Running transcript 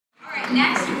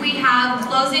Next, we have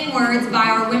closing words by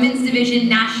our Women's Division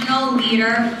National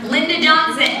Leader, Linda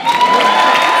Johnson.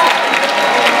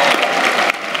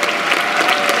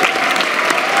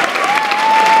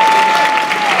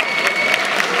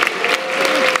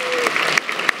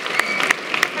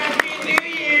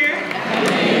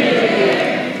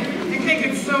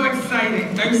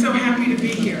 I'm so happy to be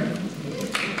here.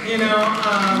 You know,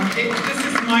 this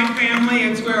is my family.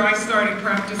 It's where I started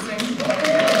practicing. I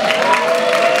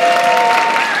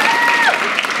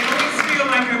always feel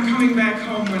like I'm coming back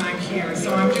home when I'm here.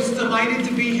 So I'm just delighted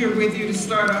to be here with you to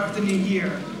start off the new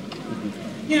year.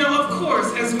 You know, of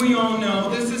course, as we all know,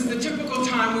 this is the typical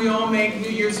time we all make New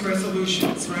Year's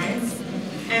resolutions, right?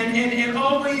 And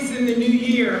always in the new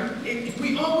year,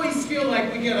 we always feel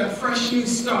like we get a fresh new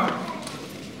start.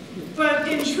 But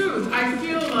in truth, I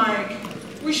feel like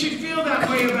we should feel that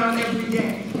way about every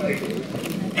day.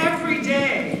 Every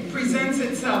day presents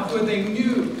itself with a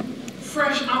new,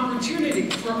 fresh opportunity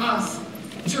for us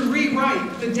to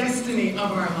rewrite the destiny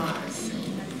of our lives.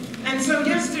 And so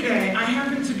yesterday, I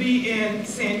happened to be in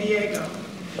San Diego.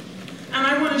 And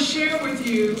I want to share with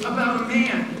you about a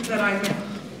man that I met.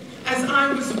 As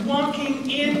I was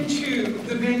walking into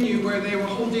the venue where they were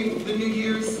holding the New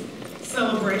Year's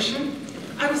celebration,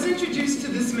 I was introduced to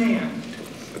this man,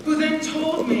 who then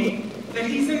told me that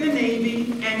he's in the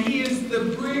Navy and he is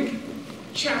the brig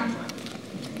chaplain.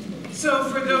 So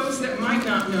for those that might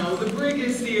not know, the brig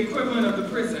is the equivalent of the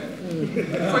prison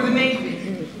for the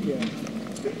Navy.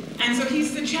 And so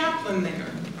he's the chaplain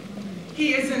there.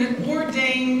 He is an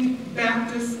ordained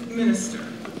Baptist minister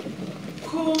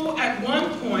who at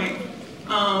one point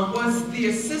was the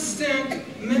assistant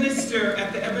minister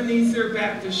at the Ebenezer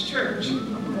Baptist Church,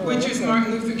 which is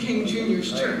Martin Luther King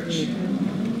Jr.'s church.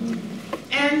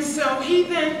 And so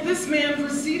this man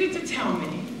proceeded to tell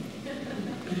me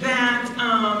that,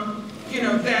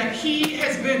 that he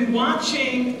has been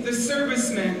watching the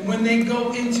servicemen when they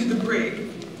go into the brig.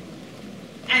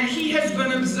 And he has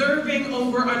been observing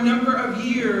over a number of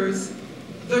years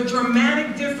the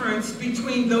dramatic difference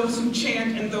between those who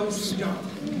chant and those who don't.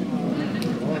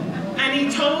 And he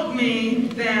told me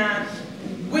that,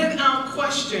 without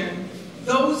question,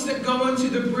 those that go into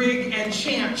the brig and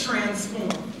chant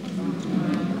transform.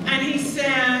 And he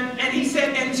said,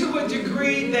 and to a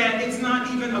degree that it's not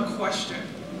even a question.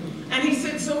 And he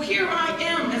said, so here I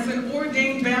am as an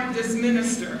ordained Baptist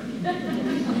minister.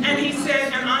 And he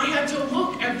said, and I had to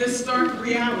look at this stark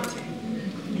reality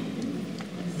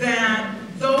that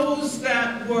those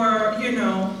that were,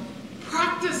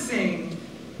 practicing,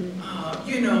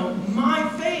 my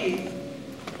faith,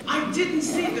 I didn't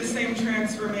see the same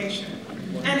transformation.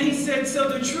 And he said, so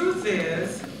the truth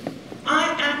is,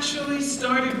 I actually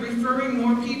started referring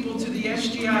more people to the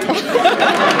SGI.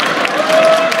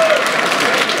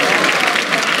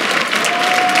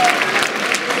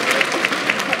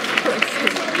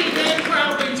 So he then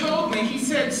proudly told me, he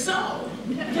said, so,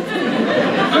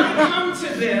 I come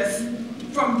to this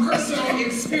from personal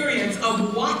experience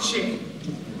of watching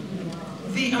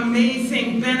the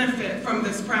amazing benefit from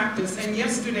this practice, and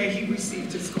yesterday he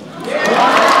received his call.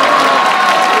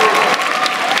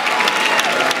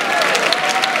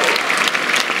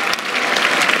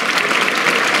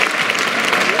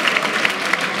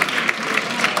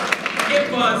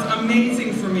 It was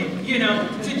amazing for me,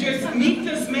 to just meet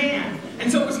this man.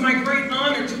 And so it was my great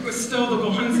honor to bestow the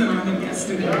Gohonzon on him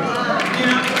yesterday. It was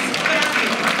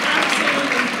fabulous,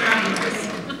 absolutely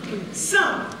fabulous.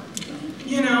 So,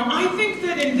 I think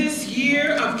that in this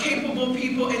year of capable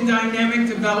people in dynamic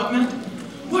development,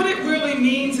 what it really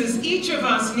means is each of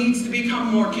us needs to become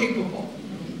more capable,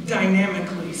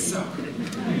 dynamically so.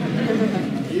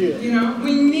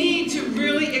 We need to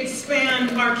really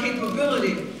expand our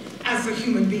capability as a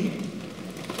human being.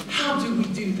 How do we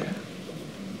do that?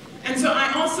 And so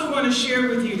I also want to share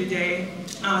with you today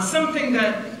something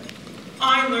that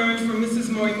I learned from Mrs.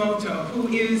 Morimoto, who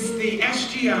is the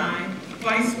SGI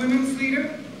Vice Women's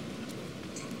Leader.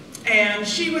 And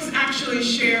she was actually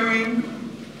sharing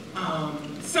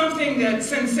something that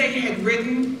Sensei had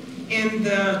written in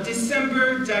the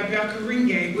December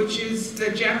Daibyakuringe, which is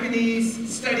the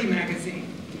Japanese study magazine.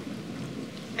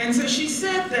 And so she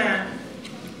said that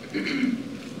in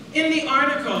the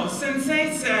article,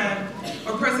 Sensei said,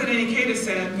 or President Ikeda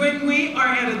said, when we are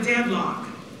at a deadlock,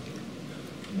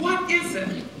 what is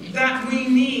it that we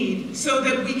need so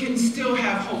that we can still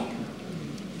have hope?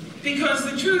 Because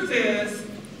the truth is,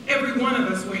 every one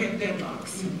of us will hit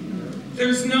deadlocks.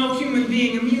 There's no human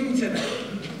being immune to that.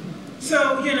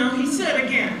 So, he said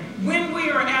again, when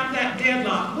we are at that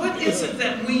deadlock, what is it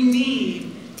that we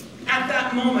need at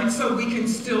that moment so we can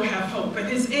still have hope? And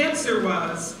his answer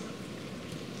was,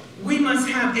 we must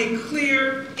have a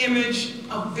clear image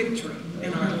of victory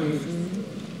in our life.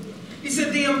 He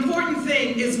said the important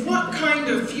thing is what kind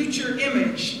of future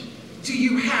image do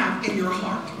you have in your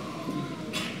heart?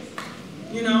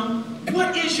 You know,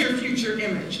 what is your future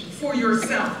image for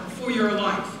yourself, for your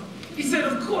life? He said,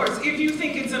 of course, if you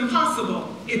think it's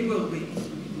impossible, it will be.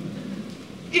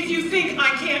 If you think I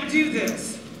can't do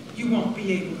this, you won't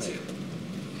be able to.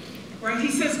 Right? He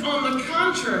says, on the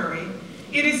contrary,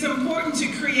 it is important to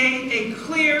create a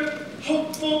clear,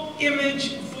 hopeful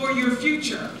image for your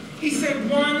future. He said,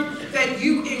 one that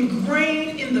you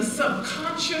ingrain in the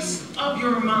subconscious of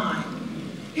your mind.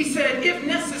 He said, if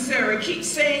necessary, keep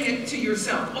saying it to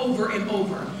yourself over and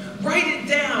over. Write it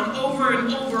down over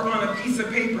and over on a piece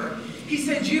of paper. He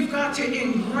said, you've got to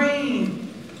ingrain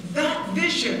that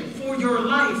vision for your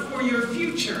life, for your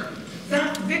future,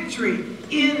 that victory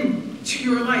into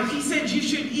your life. He said you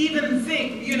should even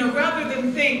think, you know, rather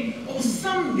than think, oh,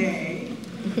 someday,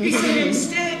 he said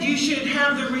instead you should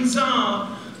have the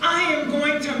resolve, I am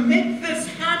going to make this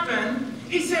happen.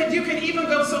 He said you can even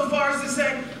go so far as to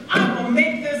say, I will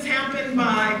make this happen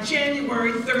by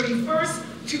January 31st,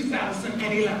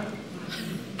 2011.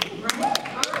 Right?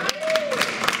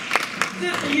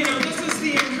 You know, this is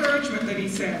the encouragement that he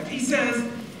said. He says,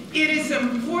 it is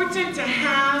important to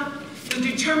have the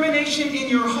determination in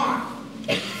your heart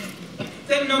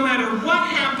that no matter what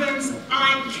happens,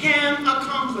 I can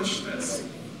accomplish this.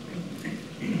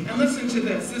 And listen to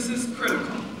this is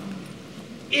critical.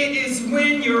 It is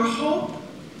when your hope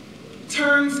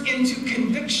turns into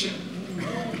conviction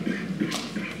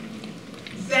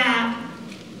that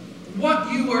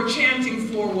what you are chanting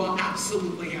for will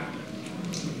absolutely happen.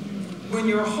 When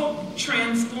your hope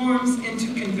transforms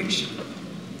into conviction.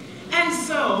 And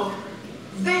so,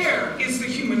 there is the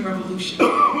human revolution.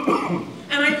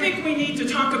 And I think we need to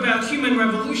talk about human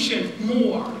revolution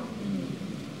more.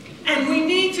 And we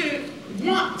need to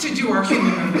want to do our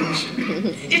human revolution.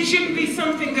 It shouldn't be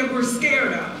something that we're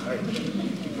scared of.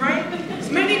 Right?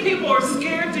 Many people are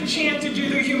scared to chant to do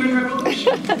their human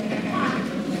revolution.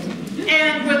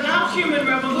 And without human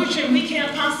revolution, we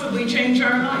can't possibly change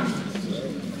our life.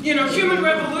 You know, human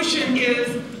revolution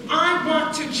is, I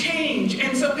want to change.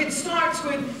 And so it starts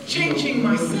with changing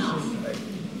myself.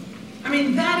 I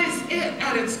mean, that is it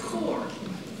at its core.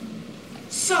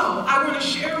 So I want to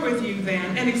share with you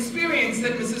then an experience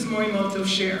that Mrs. Morimoto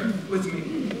shared with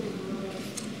me.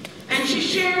 And she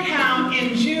shared how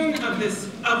in June of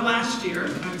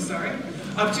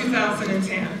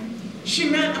 2010, she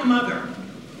met a mother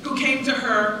who came to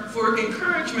her for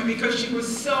encouragement because she was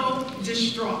so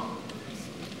distraught.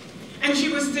 And she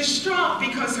was distraught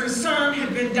because her son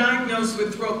had been diagnosed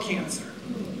with throat cancer.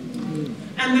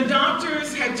 And the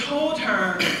doctors had told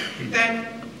her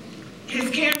that his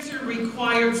cancer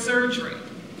required surgery.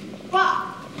 But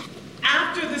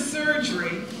after the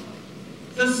surgery,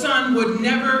 the son would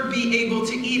never be able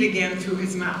to eat again through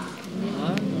his mouth.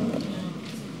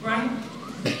 Right?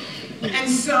 And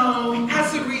so,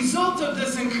 as a result of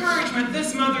this encouragement,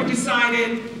 this mother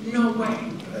decided, no way.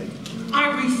 I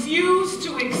refuse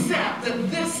to accept that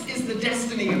this is the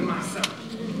destiny of my son.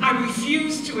 I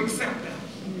refuse to accept that.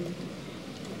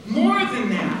 More than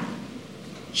that,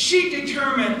 she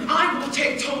determined, I will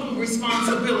take total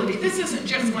responsibility. This isn't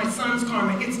just my son's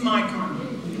karma, it's my karma.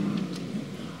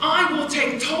 I will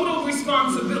take total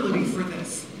responsibility for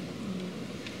this.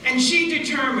 And she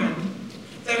determined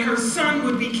that her son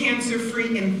would be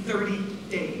cancer-free in 30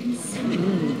 days.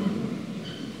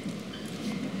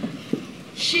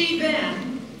 She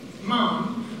then,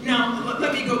 Mom, now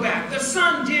let me go back. The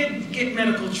son did get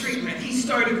medical treatment. He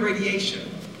started radiation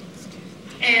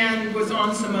and was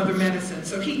on some other medicine.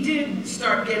 So he did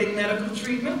start getting medical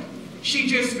treatment. She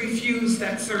just refused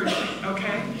that surgery,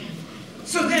 okay?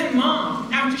 So then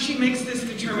Mom, after she makes this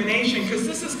determination, because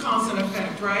this is cause and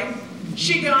effect, right?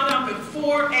 She got up at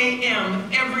 4 a.m.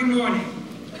 every morning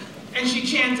and she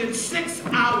chanted 6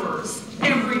 hours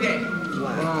every day.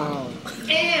 Wow.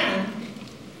 And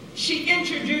she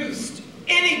introduced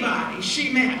anybody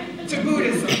she met to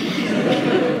Buddhism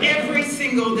every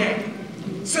single day.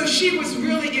 So she was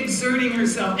really exerting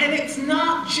herself. And it's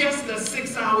not just the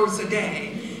 6 hours a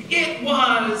day. It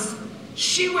was,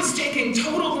 she was taking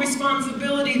total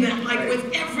responsibility that, like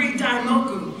with every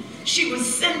daimoku, she was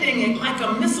sending it like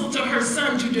a missile to her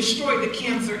son to destroy the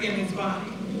cancer in his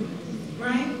body.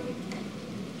 Right?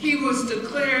 He was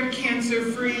declared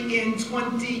cancer-free in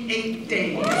 28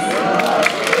 days.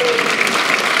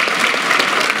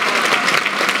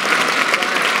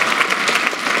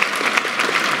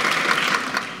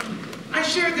 I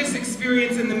shared this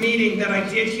experience in the meeting that I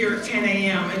did here at 10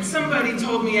 a.m. and somebody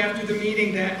told me after the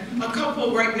meeting that a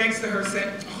couple right next to her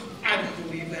said, I don't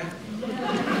believe that.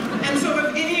 And so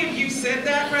if any of you said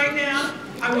that right now,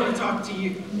 I want to talk to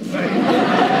you.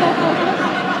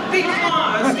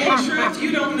 Because, in truth,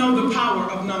 you don't know the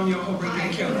power of Nam Myoho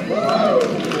Renge Kyo.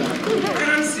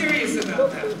 And I'm serious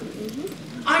about that.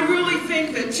 I really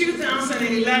think that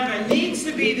 2011 needs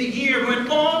to be the year when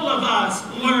all of us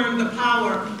learn the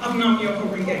power of Nam Myoho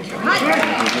Renge Kyo.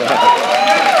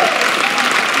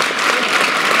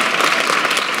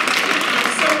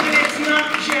 So that it's not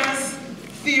just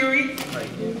theory,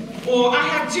 or I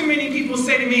have too many people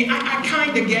say to me, I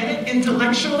kind of get it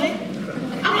intellectually.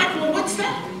 I'm like, well, what's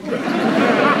that?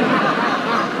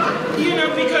 You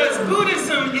know, because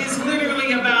Buddhism is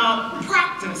literally about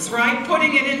practice, right?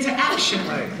 Putting it into action.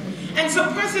 And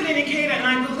so President Ikeda, and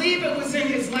I believe it was in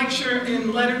his lecture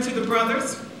in Letter to the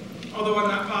Brothers, although I'm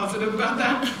not positive about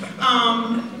that,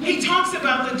 he talks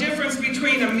about the difference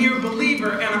between a mere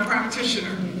believer and a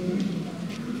practitioner.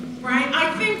 Right?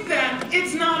 I think that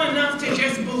it's not enough to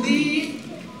just believe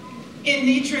in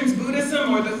Nichiren's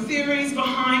Buddhism or the theories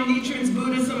behind Nichiren's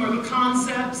Buddhism or the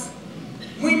concepts.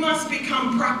 We must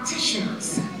become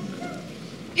practitioners.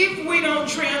 If we don't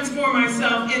transform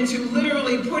ourselves into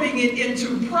literally putting it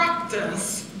into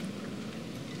practice,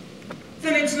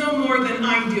 then it's no more than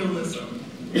idealism.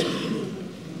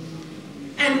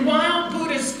 And while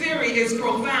Buddhist theory is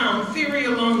profound, theory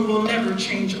alone will never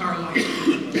change our life.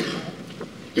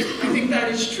 I think that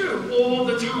is true all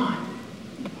the time.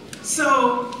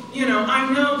 So, you know,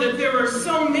 I know that there are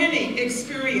so many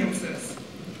experiences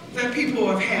that people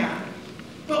have had.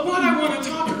 But what I want to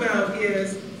talk about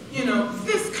is, you know,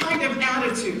 this kind of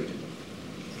attitude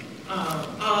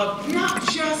of not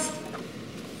just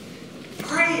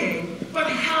praying, but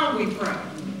how we pray.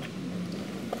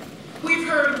 We've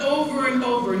heard over and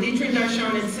over, Nichiren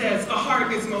Daishonin says, the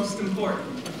heart is most important.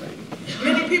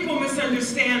 Many people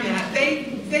misunderstand that.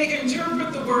 They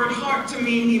interpret the word heart to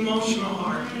mean emotional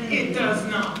heart. It does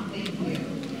not.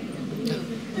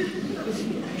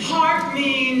 Heart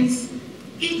means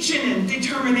ichinen,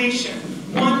 determination.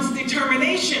 One's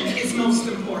determination is most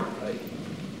important.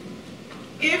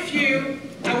 If you,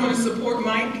 I want to support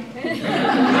Mike,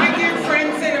 my dear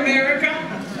friends in America,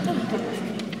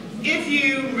 if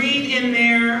you read in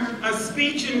there a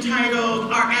speech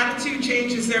entitled, Our Attitude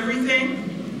Changes Everything,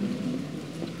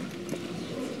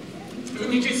 let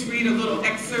me just read a little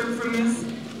excerpt from this.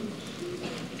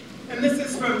 And this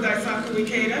is from Daisaku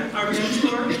Ikeda, our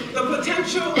mentor. The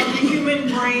potential of the human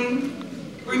brain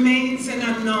remains an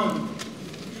unknown.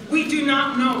 We do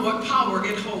not know what power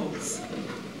it holds.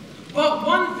 But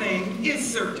one thing is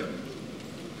certain.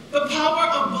 The power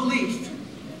of belief,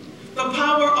 the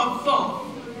power of thought,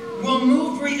 will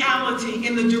move reality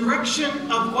in the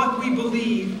direction of what we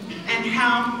believe and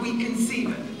how we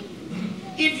conceive it.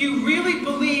 If you really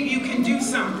believe you can do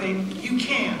something, you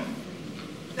can.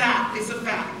 That is a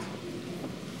fact.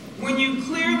 When you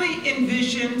clearly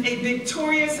envision a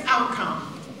victorious outcome,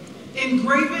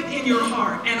 engrave it in your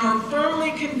heart, and are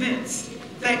firmly convinced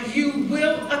that you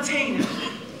will attain it,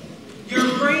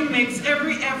 your brain makes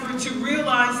every effort to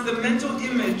realize the mental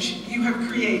image you have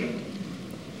created.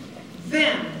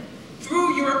 Then,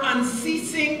 through your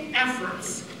unceasing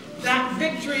efforts, that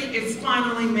victory is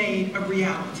finally made a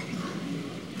reality.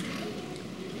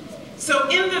 So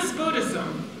in this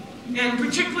Buddhism, and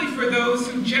particularly for those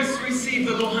who just received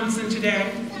the Gohonsen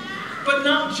today, but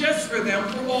not just for them,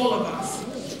 for all of us,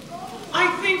 I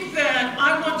think that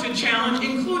I want to challenge,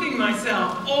 including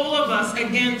myself, all of us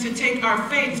again to take our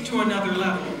faith to another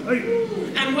level.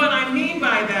 And what I mean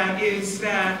by that is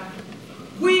that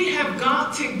we have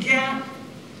got to get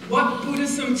what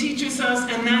Buddhism teaches us,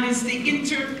 and that is the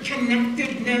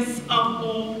interconnectedness of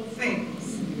all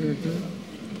things.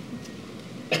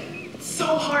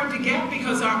 So hard to get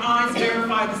because our eyes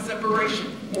verify the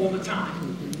separation all the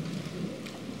time.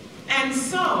 And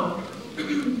so,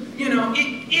 you know,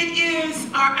 it is,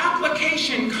 our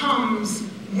application comes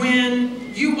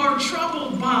when you are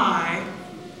troubled by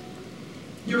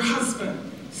your husband,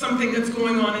 something that's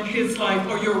going on in his life,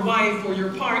 or your wife, or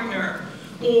your partner,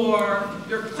 or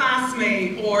your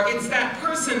classmate, or it's that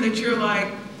person that you're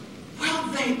like, will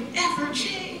they ever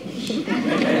change?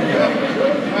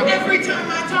 Every time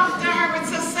I talk to her,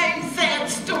 it's the same sad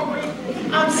story.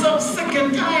 I'm so sick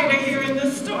and tired of hearing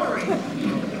this story.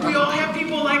 We all have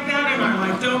people like that in our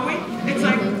life, don't we? It's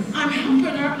like, I'm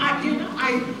helping her,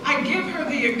 I give her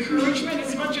the encouragement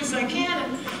as much as I can,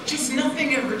 and just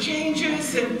nothing ever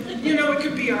changes. And, you know, it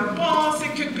could be our boss,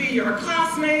 it could be your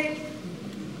classmate.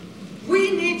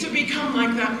 We need to become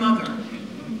like that mother.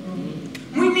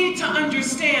 We need to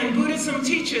understand, Buddhism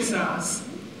teaches us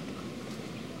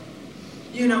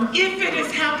You know, if it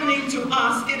is happening to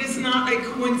us, it is not a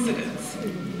coincidence.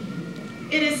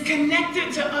 It is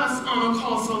connected to us on a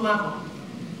causal level.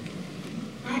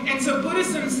 Right? And so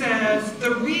Buddhism says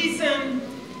the reason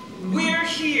we're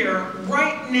here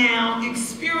right now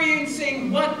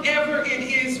experiencing whatever it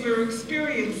is we're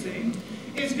experiencing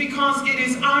is because it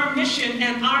is our mission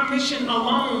and our mission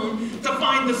alone to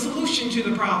find the solution to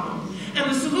the problem. And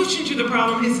the solution to the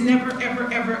problem is never,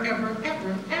 ever, ever, ever,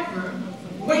 ever, ever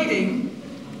waiting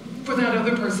for that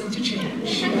other person to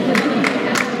change.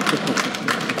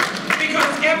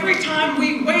 Because every time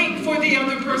we wait for the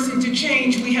other person to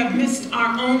change, we have missed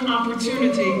our own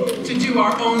opportunity to do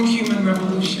our own human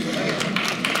revolution. You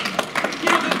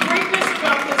know, the greatness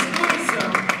about this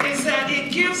Buddhism is that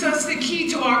it gives us the key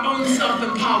to our own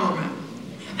self-empowerment.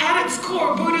 At its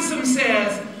core, Buddhism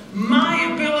says,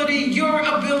 my ability, your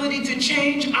ability to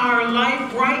change our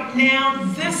life right now,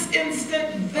 this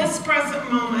instant, this present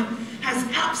moment, has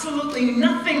absolutely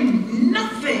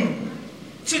nothing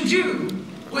to do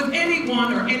with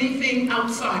anyone or anything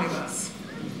outside of us.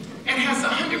 It has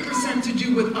 100% to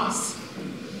do with us.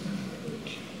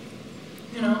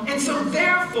 You know, and so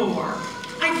therefore,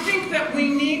 I think that we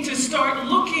need to start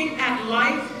looking at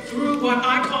life through what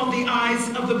I call the eyes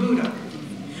of the Buddha.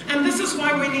 And this is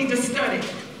why we need to study.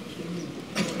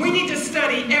 We need to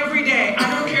study every day. I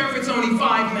don't care if it's only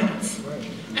 5 minutes.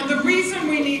 And the reason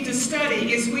we need to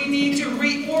study is we need to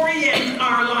reorient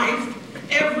our life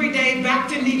every day back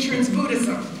to Nichiren's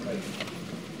Buddhism,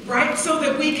 right? So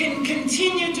that we can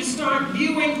continue to start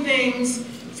viewing things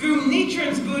through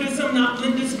Nichiren's Buddhism, not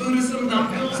Linda's Buddhism,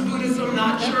 not Bill's Buddhism,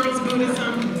 not Cheryl's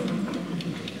Buddhism.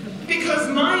 Because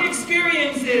my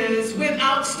experience is,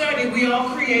 without study, we all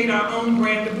create our own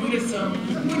brand of Buddhism,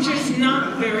 which is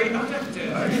not very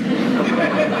effective.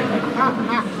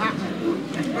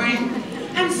 Right?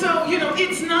 And so, you know,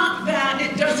 it's not that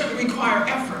it doesn't require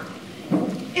effort.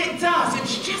 It does.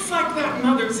 It's just like that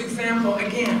mother's example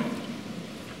again.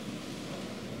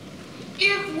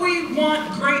 If we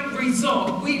want great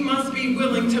result, we must be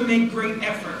willing to make great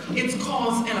effort. It's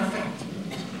cause and effect.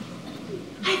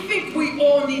 I think we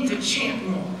all need to chant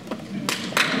more.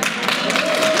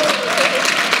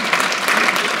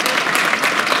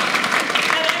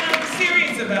 And I'm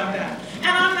serious about that. And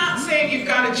I'm not saying you've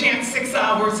got to chant 6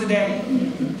 hours a day.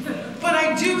 But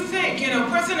I do think, you know,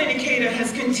 President Ikeda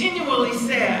has continually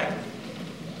said,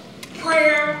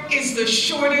 prayer is the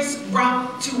shortest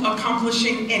route to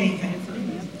accomplishing anything.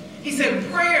 He said,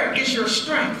 prayer is your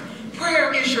strength.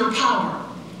 Prayer is your power.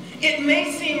 It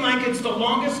may seem like it's the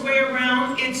longest way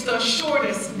around, it's the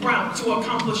shortest route to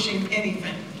accomplishing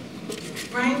anything,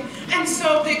 right? And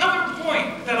so the other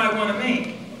point that I want to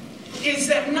make is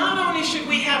that not only should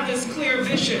we have this clear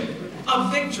vision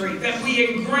of victory that we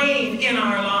ingrain in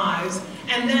our lives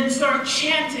and then start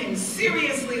chanting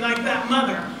seriously like that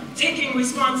mother, taking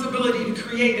responsibility to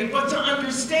create it, but to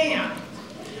understand,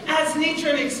 as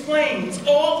Nichiren explains,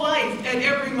 all life at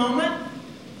every moment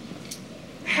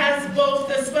has both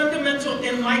this fundamental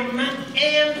enlightenment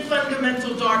and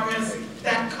fundamental darkness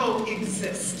that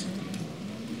coexist.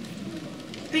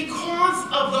 Because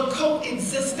of the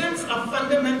coexistence of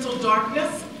fundamental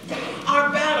darkness, our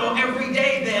battle every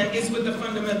day then is with the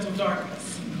fundamental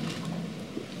darkness.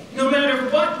 No matter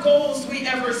what goals we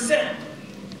ever set,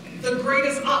 the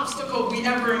greatest obstacle we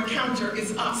ever encounter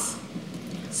is us,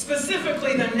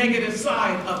 specifically the negative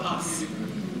side of us.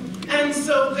 And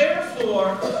so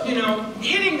therefore, you know,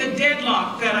 hitting the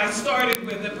deadlock that I started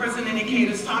with, that President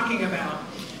Ikeda is talking about,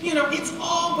 you know, it's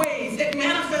always, it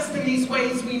manifests in these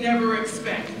ways we never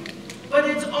expect. But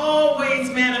it's always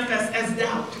manifest as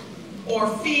doubt or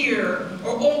fear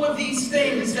or all of these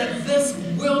things that this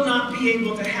will not be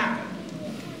able to happen.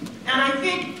 And I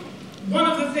think one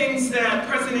of the things that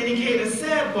President Ikeda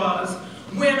said was,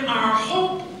 when our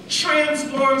hope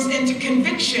transforms into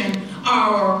conviction,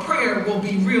 our prayer will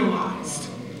be realized,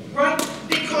 right?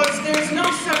 Because there's no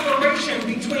separation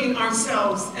between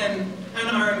ourselves and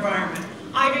our environment.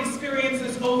 I've experienced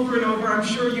this over and over, I'm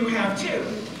sure you have too.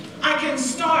 I can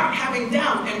start having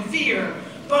doubt and fear,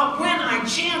 but when I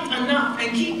chant enough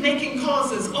and keep making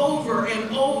causes over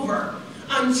and over,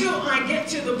 until I get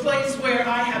to the place where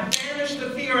I have banished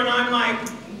the fear and I'm like,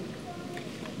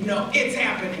 no, it's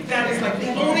happening. That is like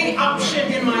the only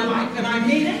option in my life, and I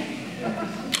mean it.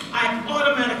 I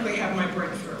automatically have my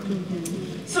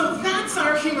breakthrough. So that's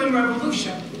our human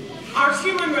revolution. Our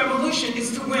human revolution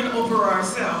is to win over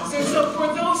ourselves. And so for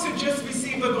those who just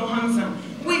received the Gohonzon,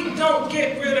 we don't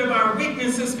get rid of our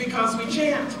weaknesses because we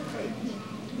chant.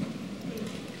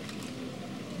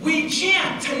 We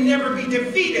chant to never be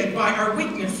defeated by our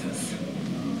weaknesses.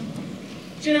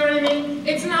 Do you know what I mean?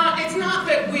 It's not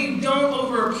that we don't,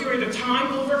 over a period of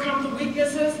time, overcome the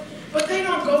weaknesses, but they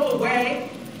don't go away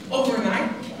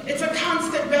overnight. It's a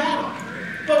constant battle.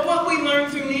 But what we learn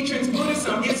through Nichiren's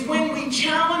Buddhism is when we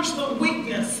challenge the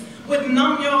weakness with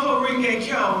Nam-myoho Renge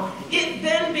Kyo, it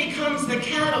then becomes the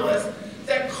catalyst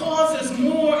that causes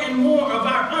more and more of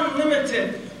our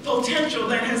unlimited potential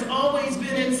that has always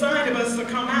been inside of us to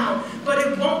come out. But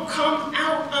it won't come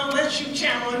out unless you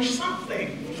challenge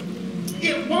something.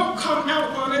 It won't come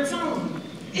out on its own.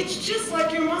 It's just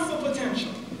like your muscle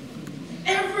potential.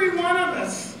 Every one of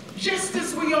us, just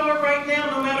as we are right now,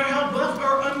 no matter how buff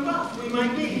or unbuff we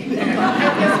might be,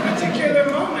 at this particular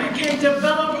moment, can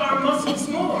develop our muscles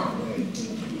more.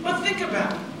 But think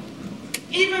about it.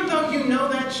 Even though you know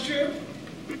that's true,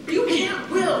 you can't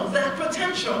will that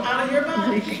potential out of your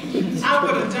body. I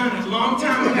would have done it a long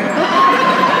time ago.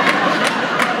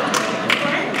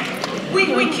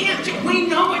 Right? We can't, we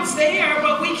know it's there,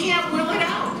 but we can't will it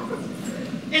out.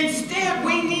 Instead,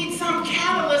 we need some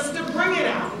catalyst to bring it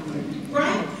out,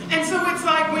 right? And so it's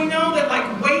like we know that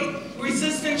like weight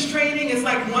resistance training is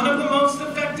like one of the most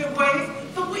effective ways.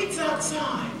 The weight's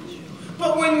outside.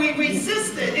 But when we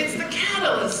resist it, it's the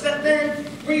catalyst that then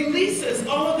releases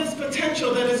all of this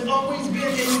potential that has always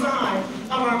been inside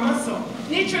of our muscle.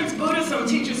 Nichiren's Buddhism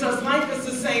teaches us life is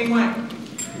the same way.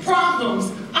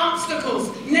 Problems, obstacles,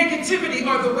 negativity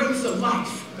are the weights of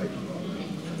life.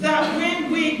 That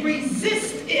when we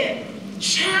resist it,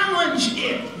 challenge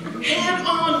it, head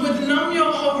on with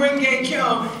Nam-myoho Renge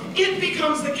Kyo, it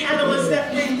becomes the catalyst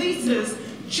that releases,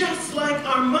 just like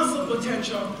our muscle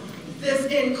potential, this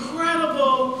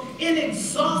incredible,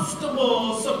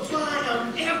 inexhaustible supply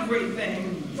of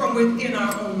everything from within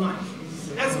our own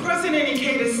life. As President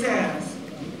Ikeda says,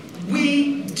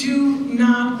 we do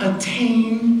not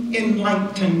attain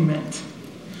enlightenment.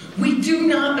 We do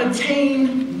not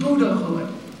attain Buddhahood.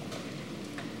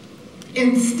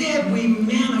 Instead, we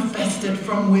manifest it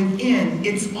from within.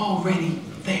 It's already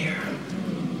there.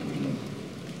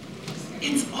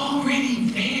 It's already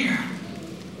there.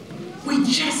 We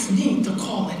just need to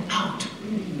call it out.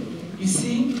 You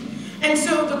see? And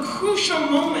so the crucial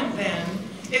moment then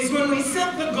is when we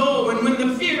set the goal and when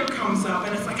the fear comes up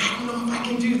and it's like, I don't know if I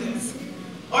can do this.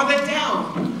 Or the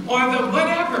doubt, or the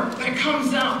whatever that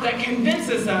comes out that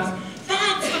convinces us.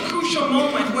 That's the crucial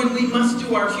moment when we must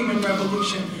do our human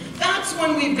revolution. That's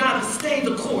when we've got to stay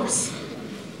the course.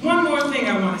 One more thing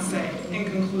I want to say in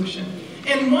conclusion.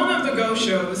 In one of the Go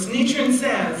shows, Nichiren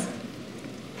says,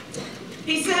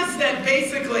 he says that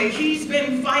basically he's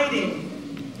been fighting,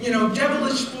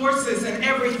 devilish forces and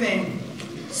everything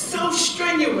so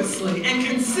strenuously and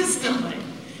consistently.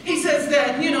 He says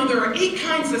that, there are 8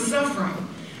 kinds of suffering.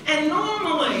 And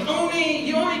normally,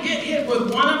 you only get hit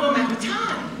with one of them at a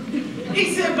time.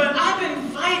 He said, but I've been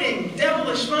fighting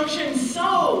devilish functions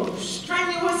so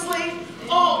strenuously,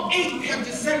 all 8 have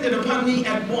descended upon me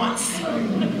at once.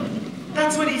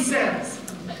 That's what he says.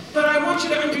 But I want you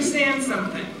to understand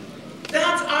something.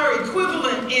 That's our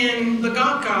equivalent in the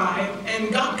Gakkai and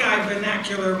Gakkai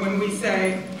vernacular when we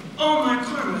say, oh, my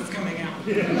karma's coming out.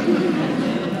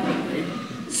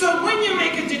 So when you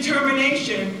make a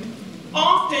determination,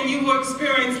 often you will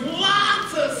experience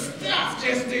lots of stuff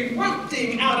just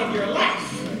erupting out of your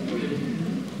life.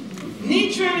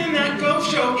 Nichiren in that Go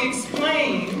show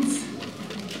explains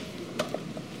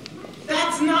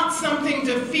that's not something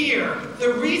to fear.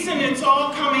 The reason it's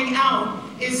all coming out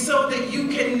is so that you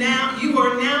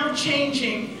are now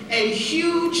changing a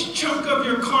huge chunk of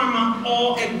your karma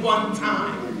all at one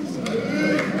time.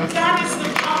 That is the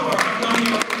power of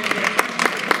Nam-myoho Renge Kyo.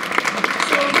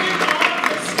 So when all of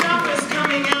this stuff is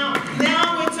coming out,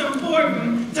 now it's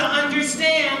important to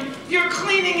understand you're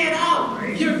cleaning it out.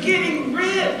 You're getting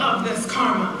rid of this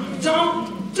karma.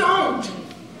 Don't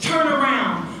turn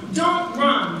around. Don't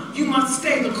run. You must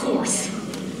stay the course.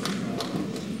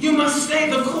 You must stay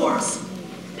the course.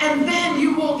 And then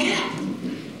you will get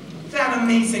that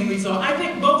amazing result. I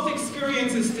think both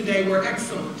experiences today were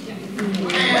excellent. And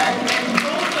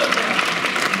both of them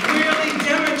really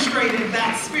demonstrated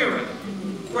that spirit,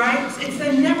 right? It's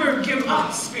the never give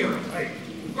up spirit,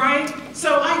 right?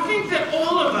 So I think that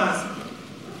all of us,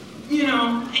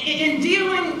 in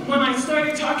dealing, when I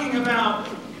started talking about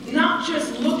not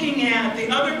just looking at the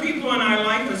other people in our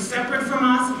life as separate from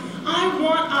us, I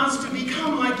want us to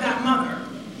become like that mother.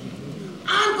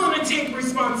 I'm going to take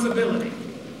responsibility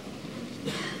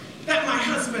that my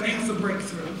husband has a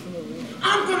breakthrough.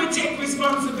 I'm going to take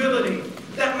responsibility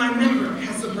that my member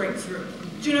has a breakthrough.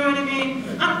 Do you know what I mean?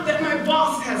 That my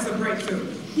boss has a breakthrough.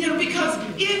 Because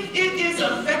if it is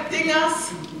affecting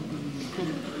us,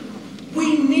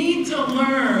 we need to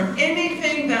learn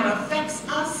anything that affects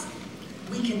us,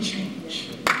 we can change.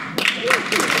 This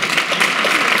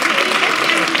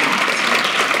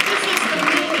is the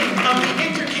meaning of the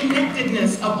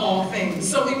interconnectedness of all things.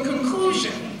 So in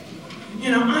conclusion,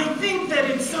 I think that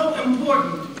it's so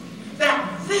important that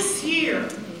this year,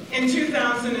 in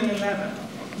 2011,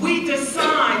 we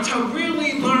decide to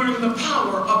really learn the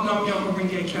power of Nam Myoho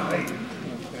Renge Kyo.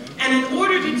 And in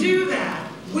order to do that,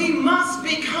 we must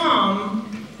become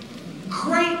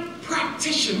great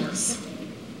practitioners.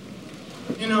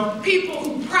 People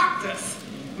who practice,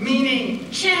 meaning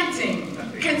chanting,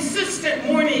 consistent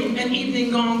morning and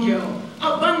evening gongyo,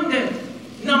 abundant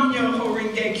Nam Myoho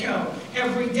Renge Kyo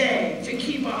every day to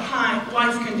keep a high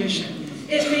life condition.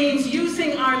 It means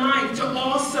using our life to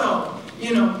also,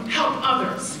 help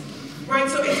others, right?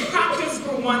 So it's practice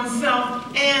for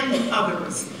oneself and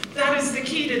others. That is the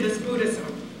key to this Buddhism,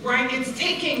 right? It's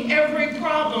taking every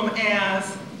problem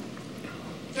as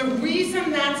the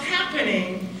reason that's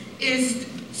happening is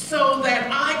so that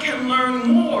I can learn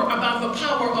more about the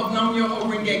power of Nam Myoho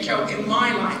Renge Kyo in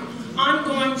my life. I'm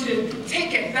going to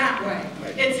take it that way.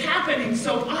 It's happening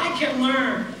so I can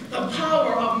learn the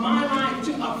power of my life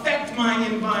to affect my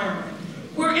environment.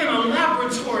 We're in a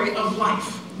laboratory of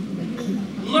life,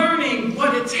 learning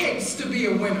what it takes to be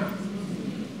a winner.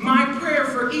 My prayer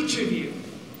for each of you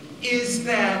is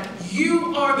that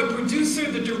you are the producer,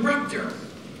 the director,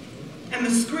 and the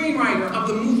screenwriter of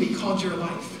the movie called your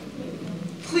life.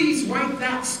 Please write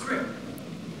that script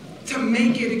to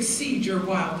make it exceed your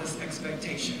wildest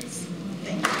expectations.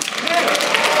 Thank you.